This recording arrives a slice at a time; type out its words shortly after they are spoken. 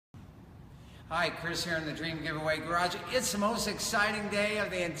Hi, Chris here in the Dream Giveaway Garage. It's the most exciting day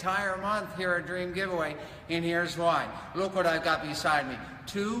of the entire month here at Dream Giveaway, and here's why. Look what I've got beside me.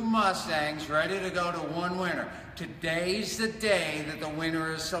 2 Mustangs ready to go to one winner. Today's the day that the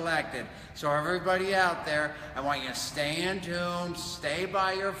winner is selected. So everybody out there, I want you to stay in tune, stay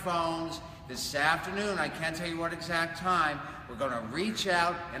by your phones. This afternoon, I can't tell you what exact time, we're going to reach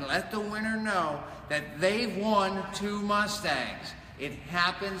out and let the winner know that they've won 2 Mustangs. It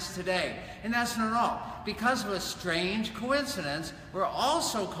happens today. And that's not all. Because of a strange coincidence, we're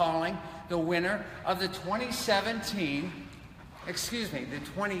also calling the winner of the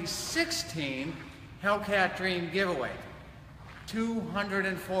 2016 Hellcat Dream Giveaway.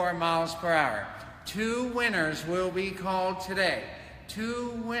 204 miles per hour. 2 winners will be called today.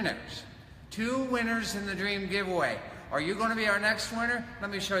 2 winners. 2 winners in the Dream Giveaway. Are you going to be our next winner?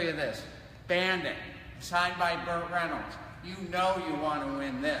 Let me show you this. Bandit, signed by Burt Reynolds. You know you want to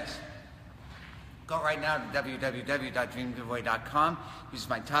win this. Go right now to www.dreamgiveaway.com. Use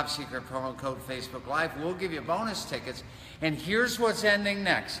my top secret promo code Facebook Live. We'll give you bonus tickets. And here's what's ending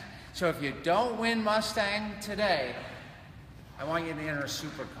next. So if you don't win Mustang today, I want you to enter a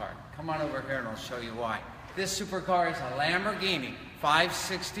supercar. Come on over here and I'll show you why. This supercar is a Lamborghini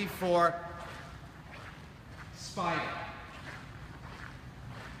 564 Spider.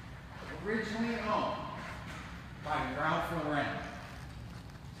 Originally owned by Ralph Lauren.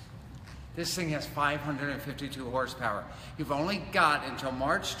 This thing has 552 horsepower. You've only got until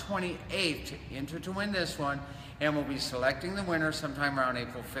March 28th to enter to win this one, and we'll be selecting the winner sometime around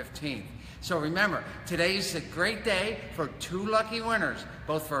April 15th. So remember, today's a great day for 2 lucky winners,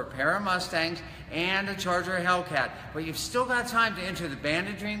 both for a pair of Mustangs and a Charger Hellcat. But you've still got time to enter the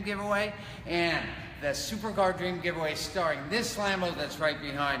Bandit Dream Giveaway and the Supercar Dream Giveaway starring this Lambo that's right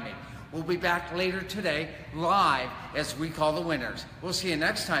behind me. We'll be back later today, live, as we call the winners. We'll see you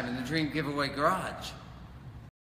next time in the Dream Giveaway Garage.